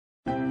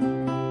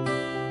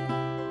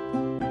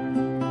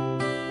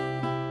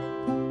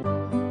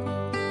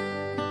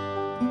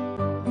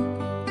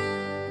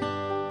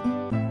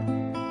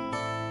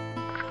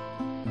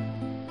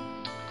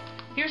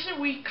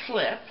wee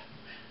clip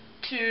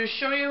to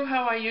show you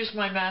how I use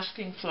my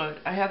masking fluid.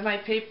 I have my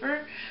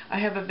paper, I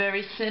have a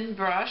very thin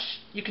brush.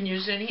 You can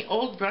use any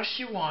old brush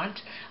you want.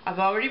 I've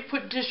already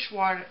put dish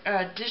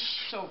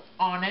soap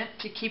on it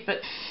to keep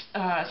it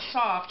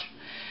soft,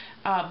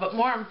 but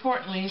more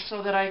importantly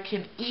so that I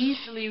can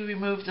easily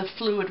remove the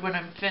fluid when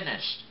I'm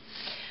finished.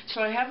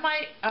 So I have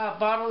my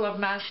bottle of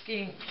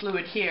masking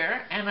fluid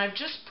here, and I've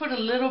just put a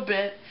little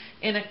bit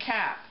in a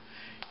cap.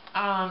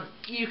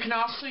 You can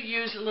also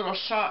use a little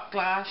shot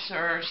glass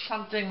or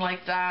something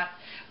like that.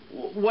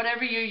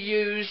 Whatever you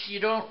use, you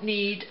don't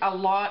need a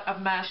lot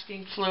of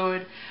masking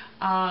fluid.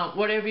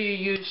 Whatever you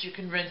use, you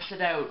can rinse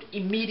it out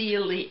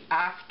immediately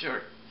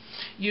after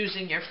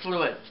using your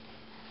fluid.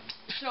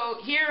 So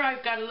here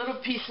I've got a little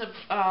piece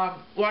of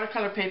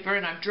watercolor paper,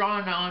 and I've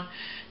drawn on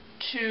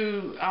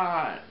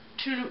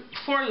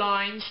four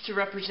lines to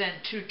represent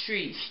two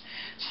trees.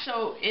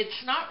 So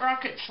it's not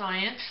rocket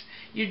science.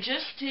 You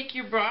just take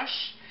your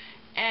brush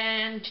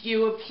and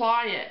you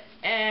apply it,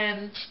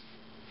 and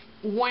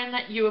when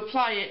you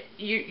apply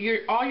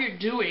it, all you're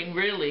doing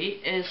really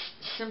is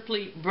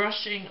simply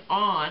brushing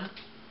on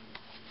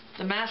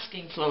the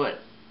masking fluid.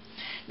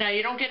 Now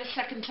you don't get a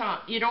second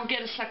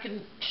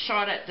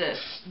shot at this.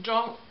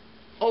 Don't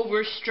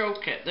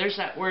overstroke it. There's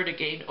that word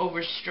again,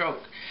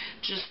 overstroke.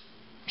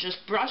 Just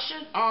brush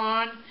it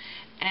on,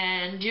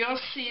 and you'll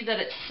see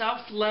that it's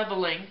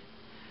self-leveling,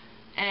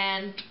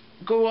 and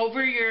go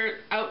over your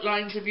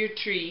outlines of your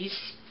trees.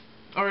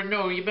 Or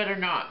no, you better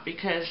not,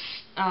 because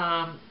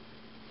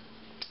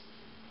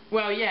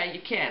well, yeah, you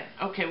can.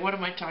 Okay, what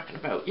am I talking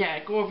about? Yeah,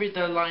 go over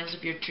the lines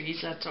of your trees.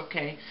 That's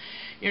okay.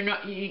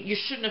 You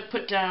shouldn't have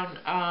put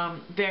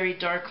down very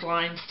dark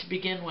lines to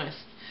begin with.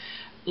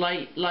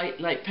 Light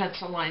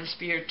pencil lines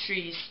for your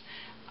trees.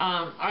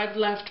 I've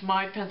left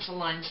my pencil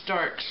lines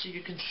dark so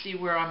you can see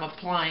where I'm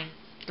applying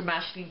the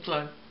masking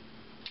fluid.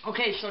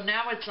 Okay, so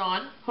now it's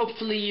on.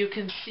 Hopefully you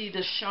can see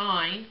the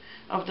shine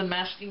of the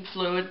masking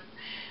fluid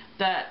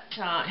that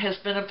has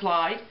been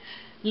applied.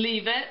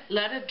 Leave it,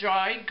 let it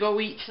dry, go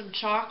eat some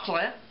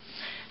chocolate,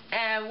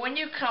 and when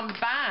you come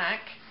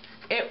back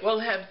it will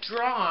have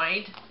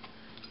dried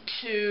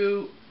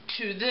to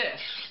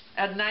this,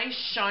 a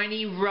nice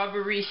shiny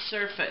rubbery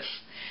surface.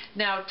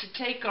 Now to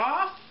take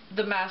off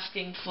the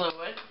masking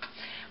fluid,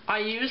 I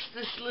used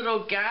this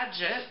little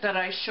gadget that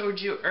I showed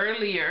you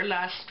earlier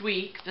last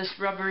week, this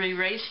rubber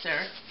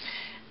eraser,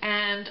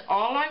 and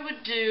all I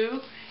would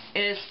do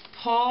is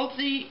pull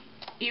the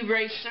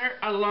eraser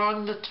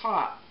along the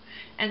top,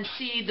 and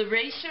see the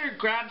eraser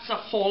grabs a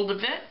hold of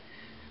it.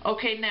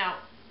 Okay, now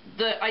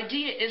the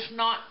idea is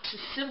not to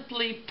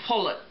simply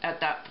pull it at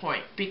that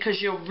point,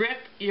 because you'll rip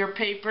your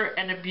paper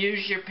and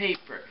abuse your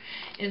paper.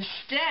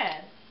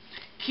 Instead,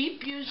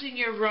 keep using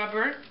your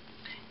rubber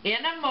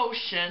in a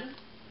motion,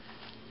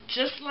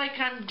 just like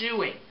I'm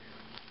doing.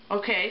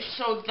 Okay,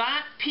 so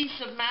that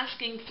piece of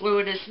masking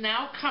fluid is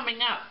now coming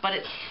up, but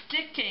it's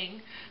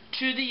sticking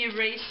to the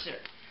eraser.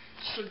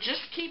 So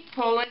just keep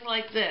pulling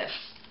like this,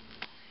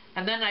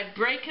 and then I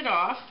break it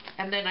off,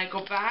 and then I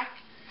go back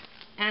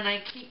and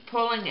I keep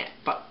pulling it.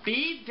 But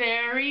be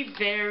very,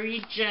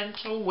 very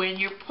gentle when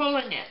you're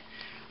pulling it.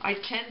 I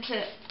tend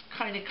to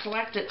kind of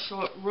collect it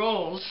so it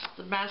rolls,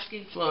 the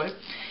masking fluid.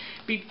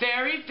 Be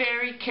very,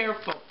 very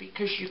careful,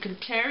 because you can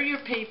tear your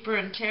paper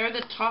and tear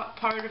the top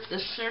part of the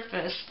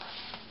surface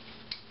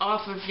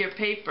off of your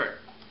paper.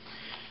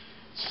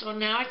 So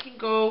now I can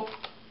go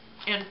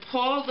and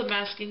pull the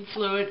masking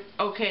fluid.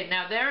 Okay,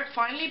 now there it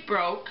finally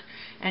broke,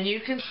 and you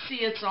can see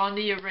it's on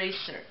the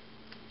eraser.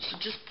 So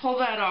just pull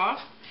that off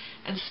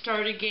and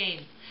start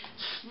again.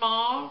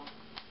 Small,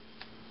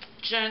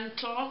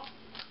 gentle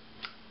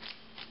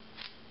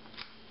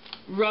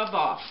rub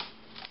off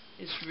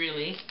is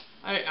really,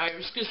 I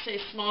was going to say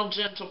small,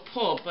 gentle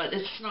pull, but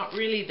it's not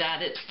really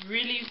that. It's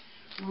really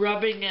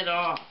rubbing it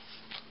off.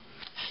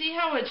 See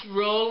how it's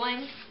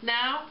rolling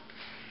now?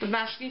 The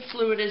masking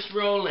fluid is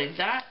rolling.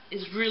 That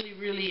is really,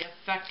 really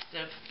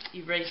effective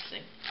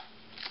erasing.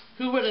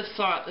 Who would have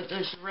thought that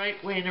there's a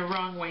right way and a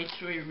wrong way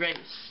to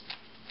erase?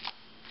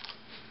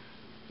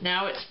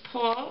 Now it's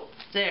pull,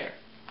 there.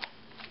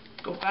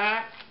 Go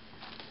back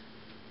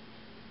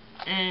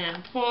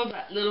and pull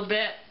that little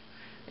bit.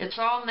 It's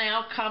all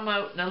now come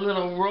out in a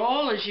little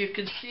roll. As you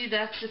can see,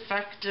 that's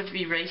effective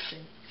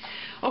erasing.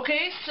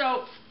 Okay,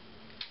 so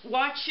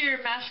watch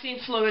your masking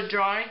fluid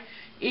dry,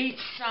 eat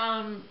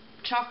some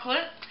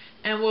chocolate,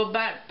 and we'll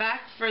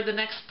back for the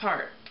next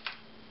part.